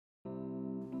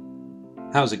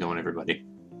How's it going, everybody?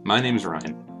 My name is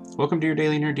Ryan. Welcome to your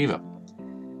Daily Nerd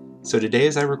Devo. So today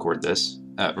as I record this,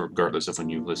 regardless of when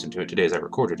you listen to it, today as I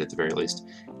recorded at the very least,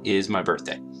 is my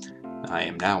birthday. I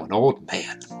am now an old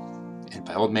man. And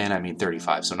by old man, I mean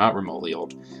 35, so not remotely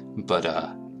old. But,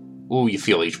 you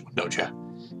feel each one, don't you?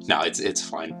 No, it's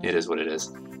fine. It is what it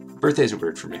is. Birthdays are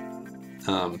weird for me.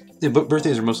 But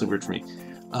birthdays are mostly weird for me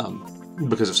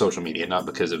because of social media, not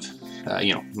because of,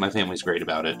 my family's great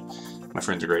about it. My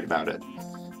friends are great about it.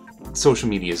 Social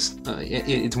media is,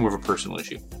 it's more of a personal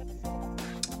issue.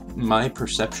 My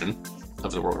perception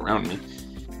of the world around me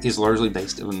is largely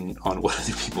based on what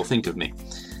other people think of me.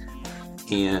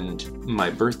 And my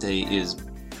birthday is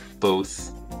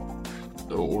both,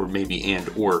 or maybe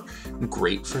or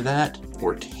great for that,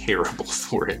 or terrible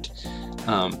for it.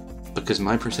 Because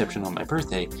my perception on my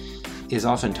birthday is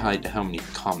often tied to how many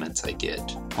comments I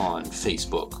get on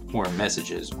Facebook, or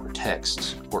messages, or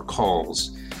texts, or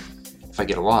calls. If I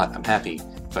get a lot, I'm happy.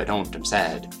 If I don't, I'm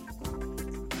sad.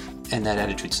 And that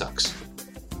attitude sucks.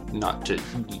 Not to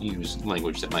use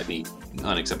language that might be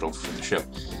unacceptable for the show.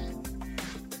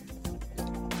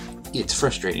 It's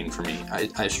frustrating for me.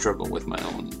 I struggle with my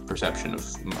own perception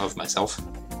of myself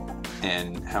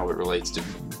and how it relates to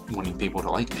wanting people to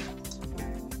like me.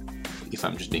 If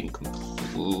I'm just being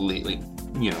completely,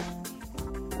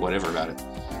 whatever about it.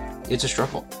 It's a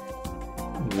struggle.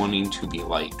 Wanting to be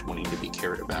liked, wanting to be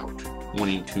cared about,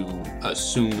 wanting to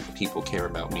assume people care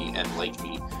about me and like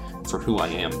me for who I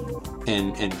am,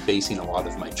 and basing a lot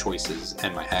of my choices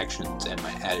and my actions and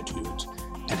my attitudes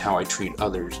and how I treat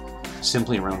others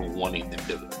simply around wanting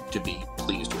them to be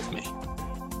pleased with me.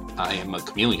 I am a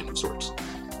chameleon of sorts.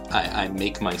 I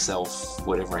make myself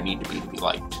whatever I need to be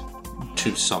liked,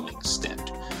 to some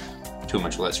extent. To a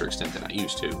much lesser extent than I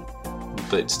used to,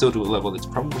 but still to a level that's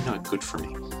probably not good for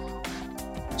me.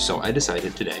 So I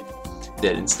decided today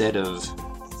that instead of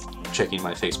checking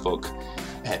my Facebook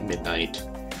at midnight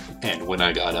and when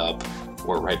I got up,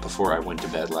 or right before I went to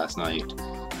bed last night,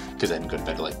 because I didn't go to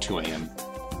bed at like 2 a.m.,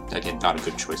 again, not a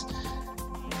good choice.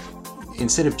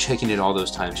 Instead of checking it all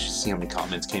those times to see how many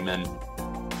comments came in,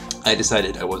 I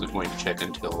decided I wasn't going to check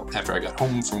until after I got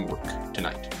home from work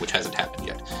tonight, which hasn't happened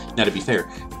yet. Now, to be fair,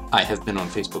 I have been on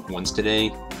Facebook once today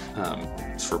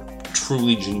for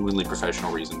truly, genuinely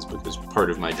professional reasons, because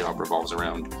part of my job revolves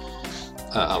around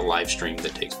a live stream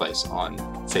that takes place on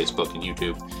Facebook and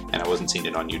YouTube, and I wasn't seeing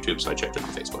it on YouTube, so I checked it on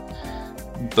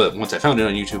Facebook. But once I found it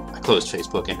on YouTube, I closed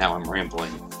Facebook, and now I'm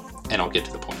rambling, and I'll get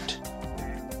to the point.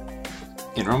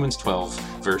 In Romans 12,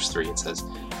 verse 3, it says,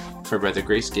 "For by the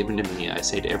grace given to me, I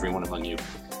say to everyone among you,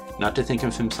 not to think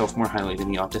of himself more highly than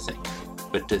he ought to think,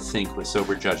 but to think with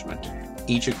sober judgment,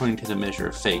 each according to the measure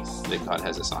of faith that God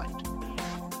has assigned."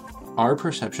 Our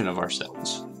perception of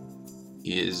ourselves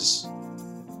is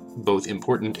both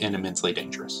important and immensely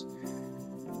dangerous.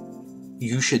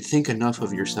 You should think enough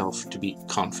of yourself to be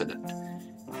confident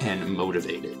and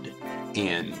motivated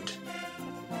and,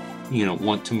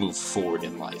 want to move forward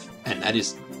in life. And that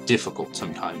is difficult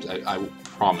sometimes, I will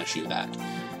promise you that.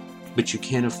 But you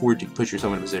can't afford to put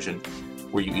yourself in a position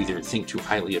where you either think too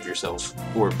highly of yourself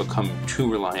or become too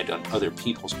reliant on other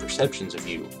people's perceptions of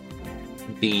you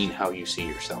being how you see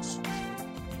yourself.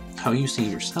 How you see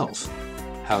yourself,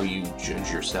 how you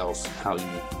judge yourself, how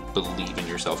you believe in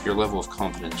yourself, your level of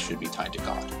confidence should be tied to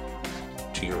God,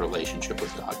 to your relationship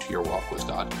with God, to your walk with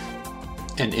God.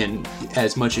 And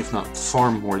as much, if not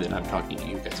far more than I'm talking to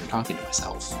you guys, I'm talking to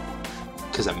myself.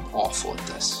 Because I'm awful at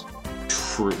this.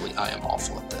 Truly, I am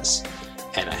awful at this.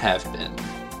 And I have been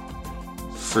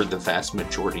for the vast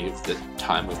majority of the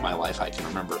time of my life I can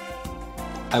remember.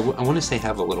 I want to say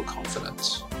have a little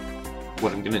confidence.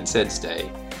 What I'm going to instead say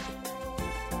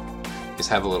is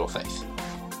have a little faith.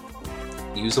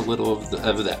 Use a little of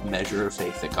that measure of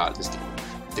faith that God has given.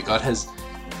 That God has,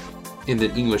 in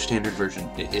the English Standard Version,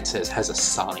 it says has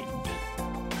assigned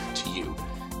to you.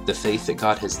 The faith that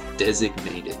God has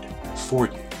designated for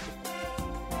you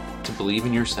to believe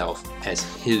in yourself as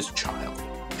His child,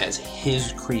 as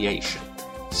His creation,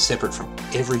 separate from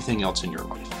everything else in your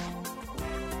life,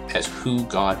 as who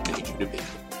God made you to be,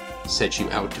 set you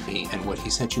out to be, and what He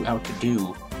set you out to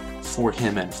do for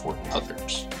Him and for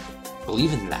others.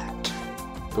 Believe in that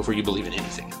before you believe in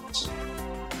anything else.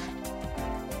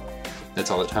 That's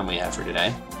all the time we have for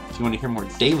today. If you want to hear more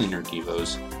daily Nerd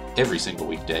Devos every single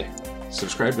weekday,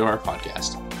 subscribe to our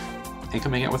podcast and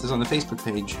come hang out with us on the Facebook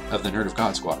page of the Nerd of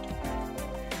God Squad.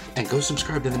 And go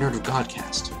subscribe to the Nerd of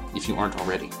Godcast if you aren't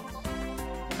already.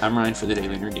 I'm Ryan for the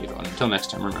Daily Nerd Devo, and until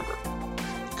next time, remember,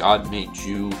 God made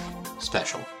you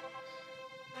special,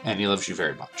 and He loves you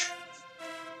very much.